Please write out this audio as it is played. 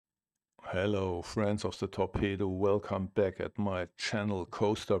Hello friends of the Torpedo, welcome back at my channel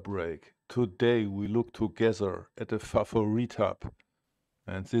Coaster Brake. Today we look together at the Favorit hub.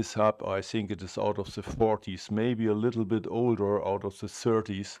 And this hub, I think it is out of the 40s, maybe a little bit older, out of the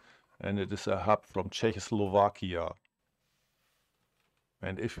 30s. And it is a hub from Czechoslovakia.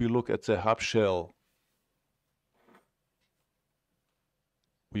 And if we look at the hub shell,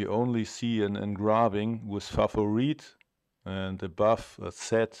 we only see an engraving with Favorit and above a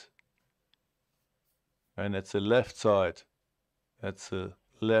Z. And at the left side, at the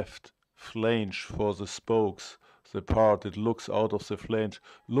left flange for the spokes, the part that looks out of the flange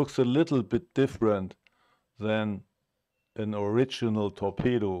looks a little bit different than an original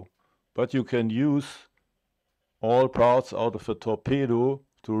torpedo. But you can use all parts out of a torpedo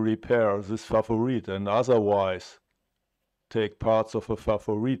to repair this Favorit, and otherwise take parts of a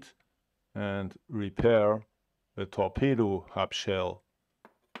Favorit and repair a torpedo hub shell.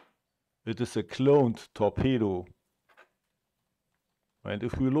 It is a cloned torpedo. And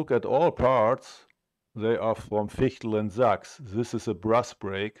if we look at all parts, they are from Fichtel & Sachs. This is a brass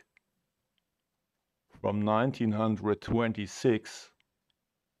brake from 1926.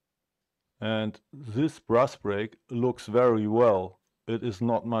 And this brass brake looks very well. It is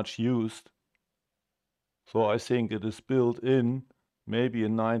not much used. So I think it is built in maybe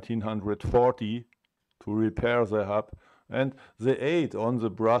in 1940 to repair the hub. And the 8 on the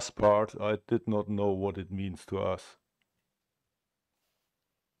brass part, I did not know what it means to us.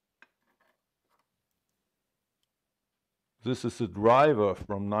 This is a driver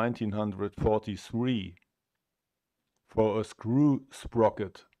from 1943 for a screw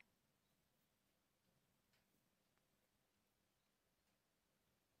sprocket.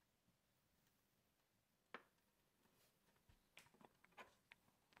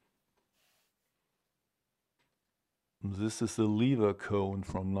 This is a lever cone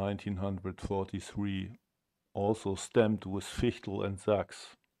from 1943, also stamped with Fichtel &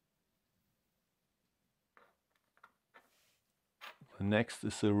 Sachs. The next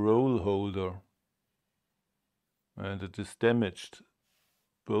is a roll holder, and it is damaged.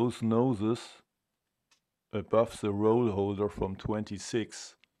 Both noses above the roll holder from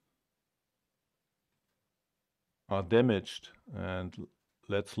 26 are damaged, and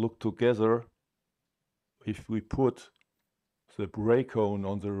let's look together. If we put the brake cone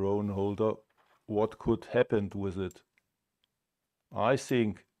on the roll holder, what could happen with it? I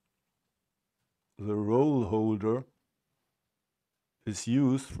think the roll holder is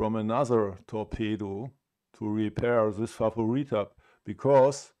used from another torpedo to repair this Favorit hub,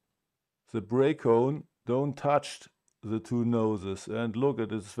 because the brake cone don't touch the two noses, and look,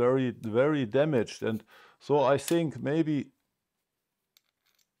 it is very damaged. And so I think maybe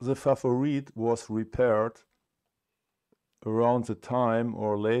the Favorit was repaired around the time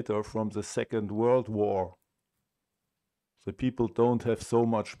or later from the Second World War. The people don't have so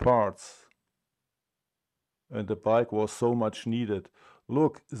much parts, and the bike was so much needed.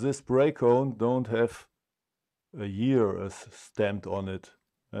 Look, this brake cone don't have a year stamped on it,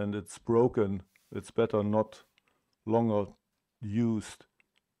 and it's broken. It's better not longer used.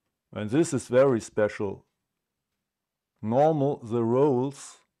 And this is very special. Normal, the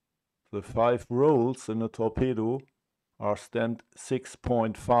rolls, the 5 rolls in a torpedo are stamped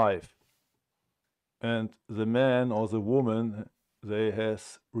 6.5. And the man or the woman, they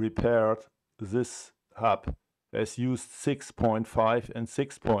has repaired this hub, has used 6.5 and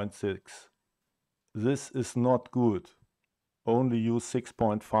 6.6. This is not good. Only use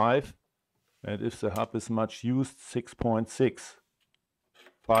 6.5, and if the hub is much used, 6.6.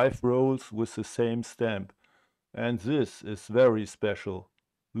 5 rolls with the same stamp. And this is very special.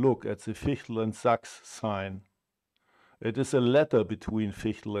 Look at the Fichtel & Sachs sign. It is a letter between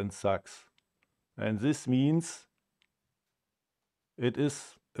Fichtel & Sachs. And this means it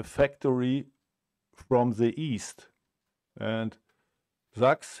is a factory from the East. And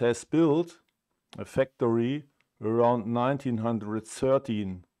Sachs has built a factory around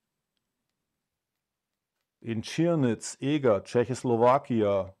 1913 in Černitz, Eger,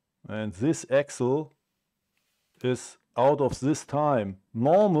 Czechoslovakia. And this axle is out of this time.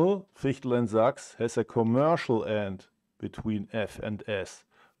 Normal Fichtel & Sachs has a commercial end between F and S.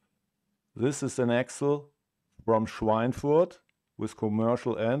 This is an axle from Schweinfurt with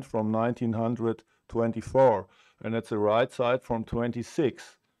commercial end from 1924, and at the right side from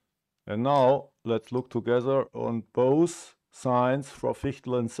 26. And now let's look together on both signs for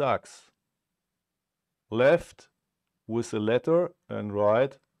Fichtel & Sachs. Left with a letter and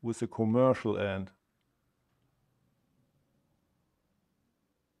right with a commercial end.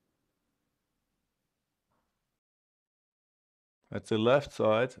 At the left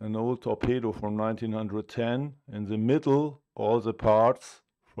side, an old Torpedo from 1910. In the middle, all the parts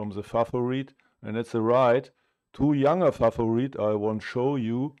from the Favorit. And at the right, two younger Favorit I want to show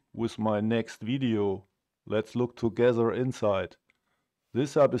you with my next video. Let's look together inside.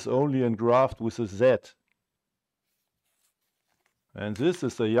 This hub is only engraved with a Z. And this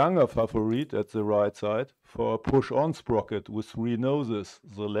is the younger Favorit at the right side for a push-on sprocket with 3 noses.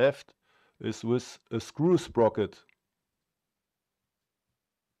 The left is with a screw sprocket.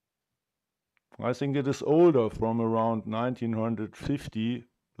 I think it is older, from around 1950,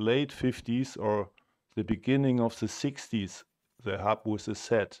 late 50s or the beginning of the 60s, the hub with a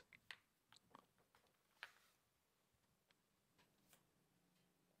Z.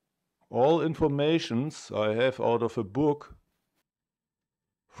 All informations I have out of a book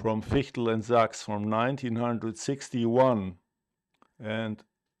from Fichtel and Sachs from 1961, and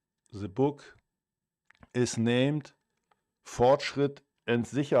the book is named Fortschritt und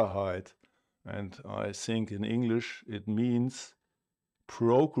Sicherheit, and I think in English it means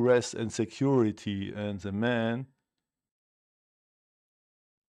progress and security. And the man,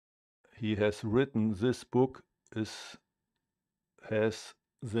 he has written this book, has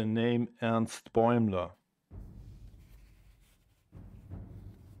the name Ernst Bäumler.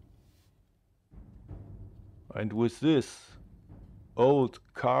 And with this old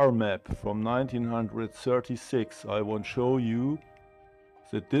car map from 1936, I want to show you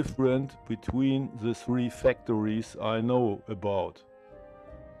the difference between the 3 factories I know about.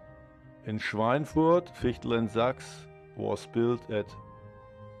 In Schweinfurt, Fichtel and Sachs was built at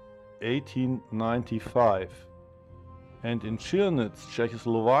 1895. And in Czernitz,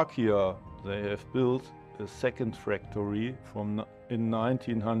 Czechoslovakia, they have built a second factory in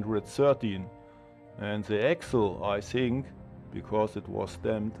 1913. And the axle, I think, because it was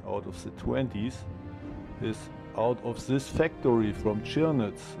stamped out of the 20s, is out of this factory from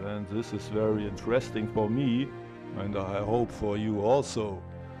Czernitz. And this is very interesting for me, and I hope for you also.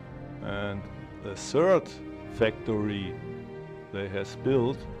 And the third factory they has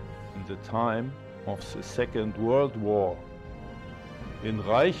built in the time of the Second World War in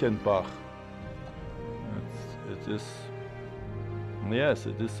Reichenbach. It is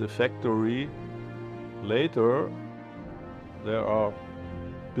a factory. Later there are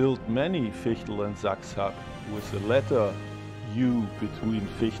built many Fichtel and Sachs hub with the letter U between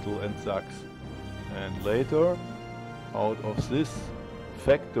Fichtel and Sachs. And later, out of this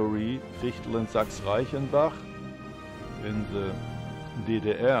factory, Fichtel and Sachs Reichenbach, in the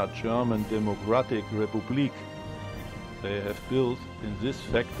DDR, German Democratic Republic, they have built in this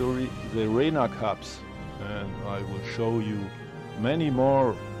factory the Renak hubs. And I will show you many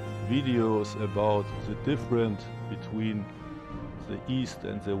more videos about the difference between the East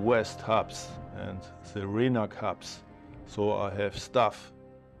and the West hubs and the Renak hubs. So I have stuff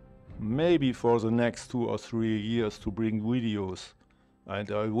maybe for the next 2 or 3 years to bring videos.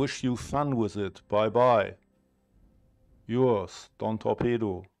 And I wish you fun with it. Bye bye. Yours, Don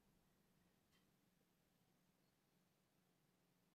Torpedo.